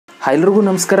ಎಲ್ರಿಗೂ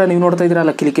ನಮಸ್ಕಾರ. ನೀವು ನೋಡ್ತಾ ಇದ್ದೀರಾ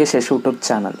ಲಿಕೇಶ್ ಯಶ್ ಯೂಟ್ಯೂಬ್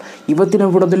ಚಾನಲ್. ಇವತ್ತಿನ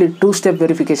ವಿಡಿಯೋದಲ್ಲಿ 2 ಸ್ಟೆಪ್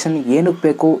ವೆರಿಫಿಕೇಷನ್ ಏನಕ್ಕೆ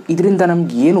ಬೇಕು, ಇದರಿಂದ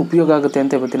ನಮ್ಗೆ ಏನು ಉಪಯೋಗ ಆಗುತ್ತೆ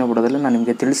ಅಂತ ಇವತ್ತಿನ ವಿಡಿಯೋದಲ್ಲಿ ನಾನು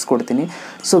ನಿಮಗೆ ತಿಳಿಸ್ಕೊಡ್ತೀನಿ.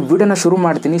 ಸೊ ವಿಡಿಯೋನ ಶುರು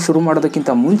ಮಾಡ್ತೀನಿ. ಶುರು ಮಾಡೋದಕ್ಕಿಂತ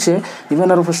ಮುಂಚೆ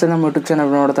ನೀವೇನಾದ್ರು ಫಸ್ಟ್ ನಮ್ಮ ಯೂಟ್ಯೂಬ್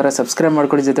ಚಾನಲ್ ನೋಡ್ತಾರೆ ಸಬ್ಸ್ಕ್ರೈಬ್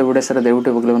ಮಾಡ್ಕೊಳ್ಳಿ, ಜೊತೆ ವಿಡಿಯೋ ಸರ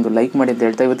ದಯವಿಟ್ಟು ಇವಾಗಲೇ ಒಂದು ಲೈಕ್ ಮಾಡಿ ಅಂತ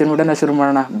ಹೇಳ್ತಾ ಇವತ್ತಿನ ವಿಡಿಯೋನ ಶುರು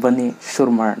ಮಾಡೋಣ. ಬನ್ನಿ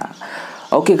ಶುರು ಮಾಡೋಣ.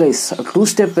 ಓಕೆ ಗೈಸ್, 2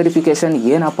 ಸ್ಟೆಪ್ ವೆರಿಫಿಕೇಷನ್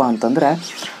ಏನಪ್ಪ ಅಂತಂದರೆ,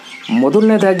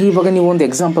 ಮೊದಲನೇದಾಗಿ ಇವಾಗ ನೀವು ಒಂದು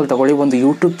ಎಕ್ಸಾಂಪಲ್ ತಗೊಳ್ಳಿ. ಒಂದು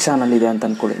ಯೂಟ್ಯೂಬ್ ಚಾನಲ್ ಇದೆ ಅಂತ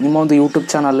ಅಂದ್ಕೊಳ್ಳಿ. ನಿಮ್ಮ ಒಂದು ಯೂಟ್ಯೂಬ್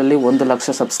ಚಾನಲಲ್ಲಿ 1 ಲಕ್ಷ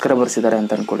ಸಬ್ಸ್ಕ್ರೈಬರ್ಸ್ ಇದ್ದಾರೆ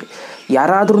ಅಂತ ಅಂದ್ಕೊಳ್ಳಿ.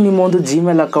 ಯಾರಾದರೂ ನಿಮ್ಮ ಒಂದು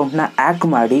ಜಿಮೇಲ್ ಅಕೌಂಟ್ನ ಹ್ಯಾಕ್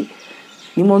ಮಾಡಿ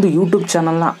ನಿಮ್ಮ ಒಂದು ಯೂಟ್ಯೂಬ್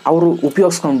ಚಾನಲ್ನ ಅವರು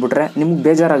ಉಪಯೋಗಿಸ್ಕೊಂಡ್ಬಿಟ್ರೆ ನಿಮ್ಗೆ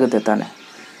ಬೇಜಾರಾಗುತ್ತೆ ತಾನೆ.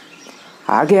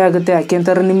 ಹಾಗೇ ಆಗುತ್ತೆ. ಯಾಕೆ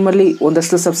ಅಂತಾರೆ, ನಿಮ್ಮಲ್ಲಿ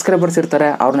ಒಂದಷ್ಟು ಸಬ್ಸ್ಕ್ರೈಬರ್ಸ್ ಇರ್ತಾರೆ,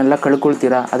 ಅವ್ರನ್ನೆಲ್ಲ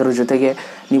ಕಳ್ಕೊಳ್ತೀರಾ. ಅದ್ರ ಜೊತೆಗೆ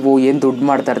ನೀವು ಏನು ದುಡ್ಡು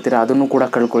ಮಾಡ್ತಾ ಇರ್ತೀರಾ ಅದನ್ನು ಕೂಡ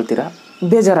ಕಳ್ಕೊಳ್ತೀರಾ.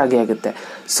 ಬೇಜಾರಾಗೇ ಆಗುತ್ತೆ.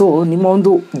 ಸೊ ನಿಮ್ಮ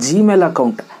ಒಂದು ಜಿಮೇಲ್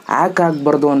ಅಕೌಂಟ್ ಹ್ಯಾಕ್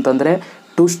ಆಗಬಾರ್ದು ಅಂತಂದರೆ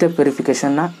 2 ಸ್ಟೆಪ್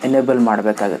ವೆರಿಫಿಕೇಷನ್ನ ಎನೇಬಲ್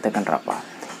ಮಾಡಬೇಕಾಗತ್ತೆ ಕಣ್ರಪ್ಪ.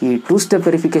 ಈ 2 ಸ್ಟೆಪ್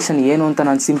ವೆರಿಫಿಕೇಷನ್ ಏನು ಅಂತ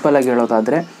ನಾನು ಸಿಂಪಲಾಗಿ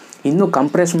ಹೇಳೋದಾದರೆ, ಇನ್ನೂ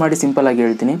ಕಂಪ್ರೆಸ್ ಮಾಡಿ ಸಿಂಪಲಾಗಿ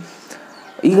ಹೇಳ್ತೀನಿ.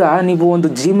 ಈಗ ನೀವು ಒಂದು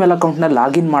ಜಿಮೇಲ್ ಅಕೌಂಟ್ನ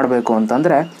ಲಾಗಿನ್ ಮಾಡಬೇಕು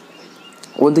ಅಂತಂದರೆ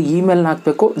ಒಂದು ಇಮೇಲ್ನ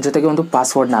ಹಾಕಬೇಕು, ಜೊತೆಗೆ ಒಂದು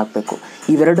ಪಾಸ್ವರ್ಡ್ನ ಹಾಕಬೇಕು.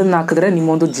 ಇವೆರಡನ್ನ ಹಾಕಿದ್ರೆ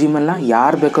ನಿಮ್ಮೊಂದು ಜಿಮೇಲ್ನ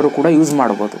ಯಾರು ಬೇಕಾದ್ರೂ ಕೂಡ ಯೂಸ್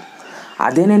ಮಾಡ್ಬೋದು.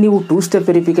 ಅದೇನೇ ನೀವು 2 ಸ್ಟೆಪ್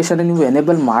ವೆರಿಫಿಕೇಷನ್ ನೀವು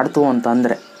ಎನೇಬಲ್ ಮಾಡ್ತು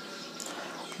ಅಂತಂದರೆ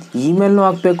ಇಮೇಲ್ನೂ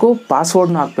ಹಾಕಬೇಕು,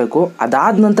 ಪಾಸ್ವರ್ಡ್ನೂ ಹಾಕಬೇಕು.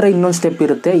 ಅದಾದ ನಂತರ ಇನ್ನೊಂದು ಸ್ಟೆಪ್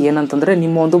ಇರುತ್ತೆ. ಏನಂತಂದರೆ,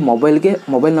 ನಿಮ್ಮ ಒಂದು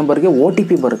ಮೊಬೈಲ್ ನಂಬರ್ಗೆ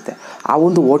OTP ಬರುತ್ತೆ. ಆ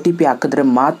ಒಂದು OTP ಹಾಕಿದ್ರೆ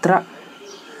ಮಾತ್ರ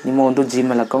ನಿಮ್ಮ ಒಂದು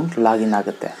ಜಿಮೇಲ್ ಅಕೌಂಟ್ ಲಾಗಿನ್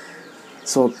ಆಗುತ್ತೆ.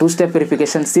 So 2 step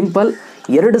verification simple.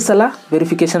 2 ಸಲ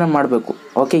ವೆರಿಫಿಕೇಷನ್ ಮಾಡಬೇಕು.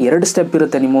 ಓಕೆ, 2 ಸ್ಟೆಪ್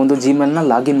ಇರುತ್ತೆ ನಿಮ್ಮ ಒಂದು ಜಿಮೇಲ್ನ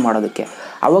ಲಾಗಿನ್ ಮಾಡೋದಕ್ಕೆ.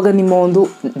 ಆವಾಗ ನಿಮ್ಮ ಒಂದು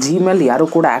ಜಿಮೇಲ್ ಯಾರೂ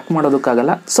ಕೂಡ ಹ್ಯಾಕ್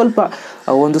ಮಾಡೋದಕ್ಕಾಗಲ್ಲ. ಸ್ವಲ್ಪ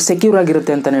ಒಂದು ಸೆಕ್ಯೂರ್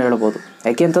ಆಗಿರುತ್ತೆ ಅಂತಲೇ ಹೇಳ್ಬೋದು.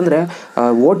 ಯಾಕೆ ಅಂತಂದರೆ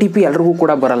OTP ಎಲ್ರಿಗೂ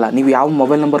ಕೂಡ ಬರಲ್ಲ. ನೀವು ಯಾವ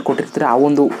ಮೊಬೈಲ್ ನಂಬರ್ ಕೊಟ್ಟಿರ್ತೀರ ಆ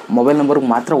ಒಂದು ಮೊಬೈಲ್ ನಂಬರ್ಗೆ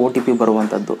ಮಾತ್ರ OTP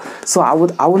ಬರುವಂಥದ್ದು. ಸೊ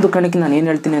ಆ ಒಂದು ಕಾರಣಕ್ಕೆ ನಾನು ಏನು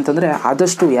ಹೇಳ್ತೀನಿ ಅಂತಂದರೆ,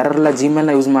 ಆದಷ್ಟು ಯಾರೆಲ್ಲ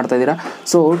ಜಿಮೇಲ್ನ ಯೂಸ್ ಮಾಡ್ತಾ ಇದ್ದೀರಾ,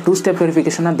 ಸೊ 2 ಸ್ಟೆಪ್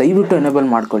ವೆರಿಫಿಕೇಷನ್ನ ದಯವಿಟ್ಟು ಎನೇಬಲ್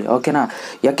ಮಾಡ್ಕೊಳ್ಳಿ. ಓಕೆನಾ?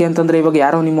 ಯಾಕೆ ಅಂತಂದರೆ, ಇವಾಗ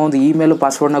ಯಾರೋ ನಿಮ್ಮ ಒಂದು ಇಮೇಲು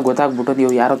ಪಾಸ್ವರ್ಡ್ನ ಗೊತ್ತಾಗ್ಬಿಟ್ಟು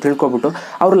ನೀವು ಯಾರೋ ತಿಳ್ಕೊಬಿಟ್ಟು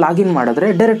ಅವರು ಲಾಗಿನ್ ಮಾಡಿದ್ರೆ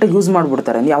ಡೈರೆಕ್ಟಾಗಿ ಯೂಸ್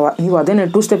ಮಾಡಿಬಿಡ್ತಾರೆ. ನೀವು ಅದೇನೇ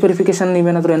 2 ಸ್ಟೆಪ್ ವೆರಿಫಿಕೇಷನ್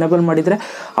ನೀವೇನಾದರೂ ಎನೇಬಲ್ ಮಾಡಿದರೆ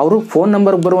ಅವರು ಫೋನ್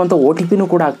ನಂಬರ್ಗೆ ಬರುವಂಥ OTPನೂ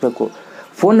ಕೂಡ ಹಾಕಬೇಕು.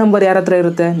 ಫೋನ್ ನಂಬರ್ ಯಾರ ಹತ್ರ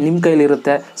ಇರುತ್ತೆ, ನಿಮ್ಮ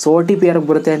ಕೈಲಿರುತ್ತೆ. ಸೊ OTP ಯಾರಿಗೆ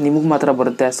ಬರುತ್ತೆ, ನಿಮಗೆ ಮಾತ್ರ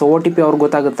ಬರುತ್ತೆ. ಸೊ OTP ಅವ್ರಿಗೆ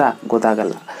ಗೊತ್ತಾಗುತ್ತಾ?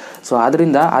 ಗೊತ್ತಾಗಲ್ಲ. ಸೊ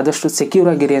ಆದ್ದರಿಂದ ಆದಷ್ಟು ಸೆಕ್ಯೂರ್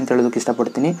ಆಗಿರಿ ಅಂತ ಹೇಳೋದಕ್ಕೆ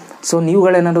ಇಷ್ಟಪಡ್ತೀನಿ. ಸೊ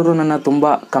ನೀವುಗಳೇನಾದರೂ ನನ್ನ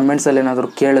ತುಂಬ ಕಮೆಂಟ್ಸಲ್ಲಿ ಏನಾದರೂ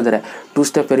ಕೇಳಿದ್ರೆ 2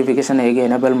 ಸ್ಟೆಪ್ ವೆರಿಫಿಕೇಷನ್ ಹೇಗೆ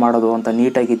ಎನೇಬಲ್ ಮಾಡೋದು ಅಂತ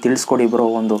ನೀಟಾಗಿ ತಿಳಿಸ್ಕೊಡಿ ಬರೋ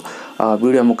ಒಂದು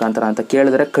ವಿಡಿಯೋ ಮುಖಾಂತರ ಅಂತ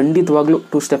ಕೇಳಿದ್ರೆ, ಖಂಡಿತವಾಗ್ಲೂ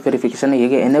 2 ಸ್ಟೆಪ್ ವೆರಿಫಿಕೇಷನ್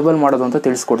ಹೇಗೆ ಎನೇಬಲ್ ಮಾಡೋದು ಅಂತ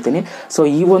ತಿಳಿಸ್ಕೊಡ್ತೀನಿ. ಸೊ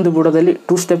ಈ ಒಂದು ವಿಡಿಯೋದಲ್ಲಿ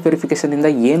 2 ಸ್ಟೆಪ್ ವೆರಿಫಿಕೇಷನಿಂದ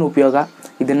ಏನು ಉಪಯೋಗ,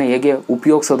 ಇದನ್ನು ಹೇಗೆ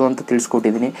ಉಪಯೋಗಿಸೋದು ಅಂತ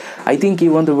ತಿಳಿಸ್ಕೊಟ್ಟಿದ್ದೀನಿ. ಐ ಥಿಂಕ್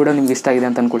ಈ ಒಂದು ವಿಡಿಯೋ ನಿಮ್ಗೆ ಇಷ್ಟ ಆಗಿದೆ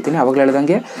ಅಂತ ಅಂದ್ಕೊಳ್ತೀನಿ. ಅವಾಗಲೇ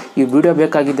ಹೇಳ್ದಂಗೆ ಈ ವಿಡಿಯೋ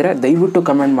ಬೇಕಾಗಿದ್ದರೆ ದಯವಿಟ್ಟು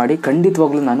ಕಮೆಂಟ್ ಮಾಡಿ.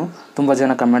 ಖಂಡಿತವಾಗ್ಲೂ ನಾನು ತುಂಬ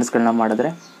ಜನ ಕಮೆಂಟ್ಸ್ಗಳನ್ನ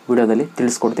ಮಾಡಿದ್ರೆ ವಿಡಿಯೋದಲ್ಲಿ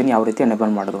ತಿಳಿಸ್ಕೊಡ್ತೀನಿ ಯಾವ ರೀತಿ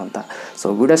ಎನೇಬಲ್ ಮಾಡೋದು ಅಂತ. ಸೊ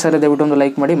ವಿಡಿಯೋ ಸರಿ ದಯವಿಟ್ಟು ಒಂದು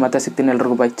ಲೈಕ್ ಮಾಡಿ. ಮತ್ತೆ ಸಿಗ್ತೀನಿ.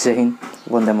 ಎಲ್ರಿಗೂ ಬೈ. ಜೈ ಹಿಂದ್,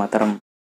 ವಂದೇ ಮಾತರಂ.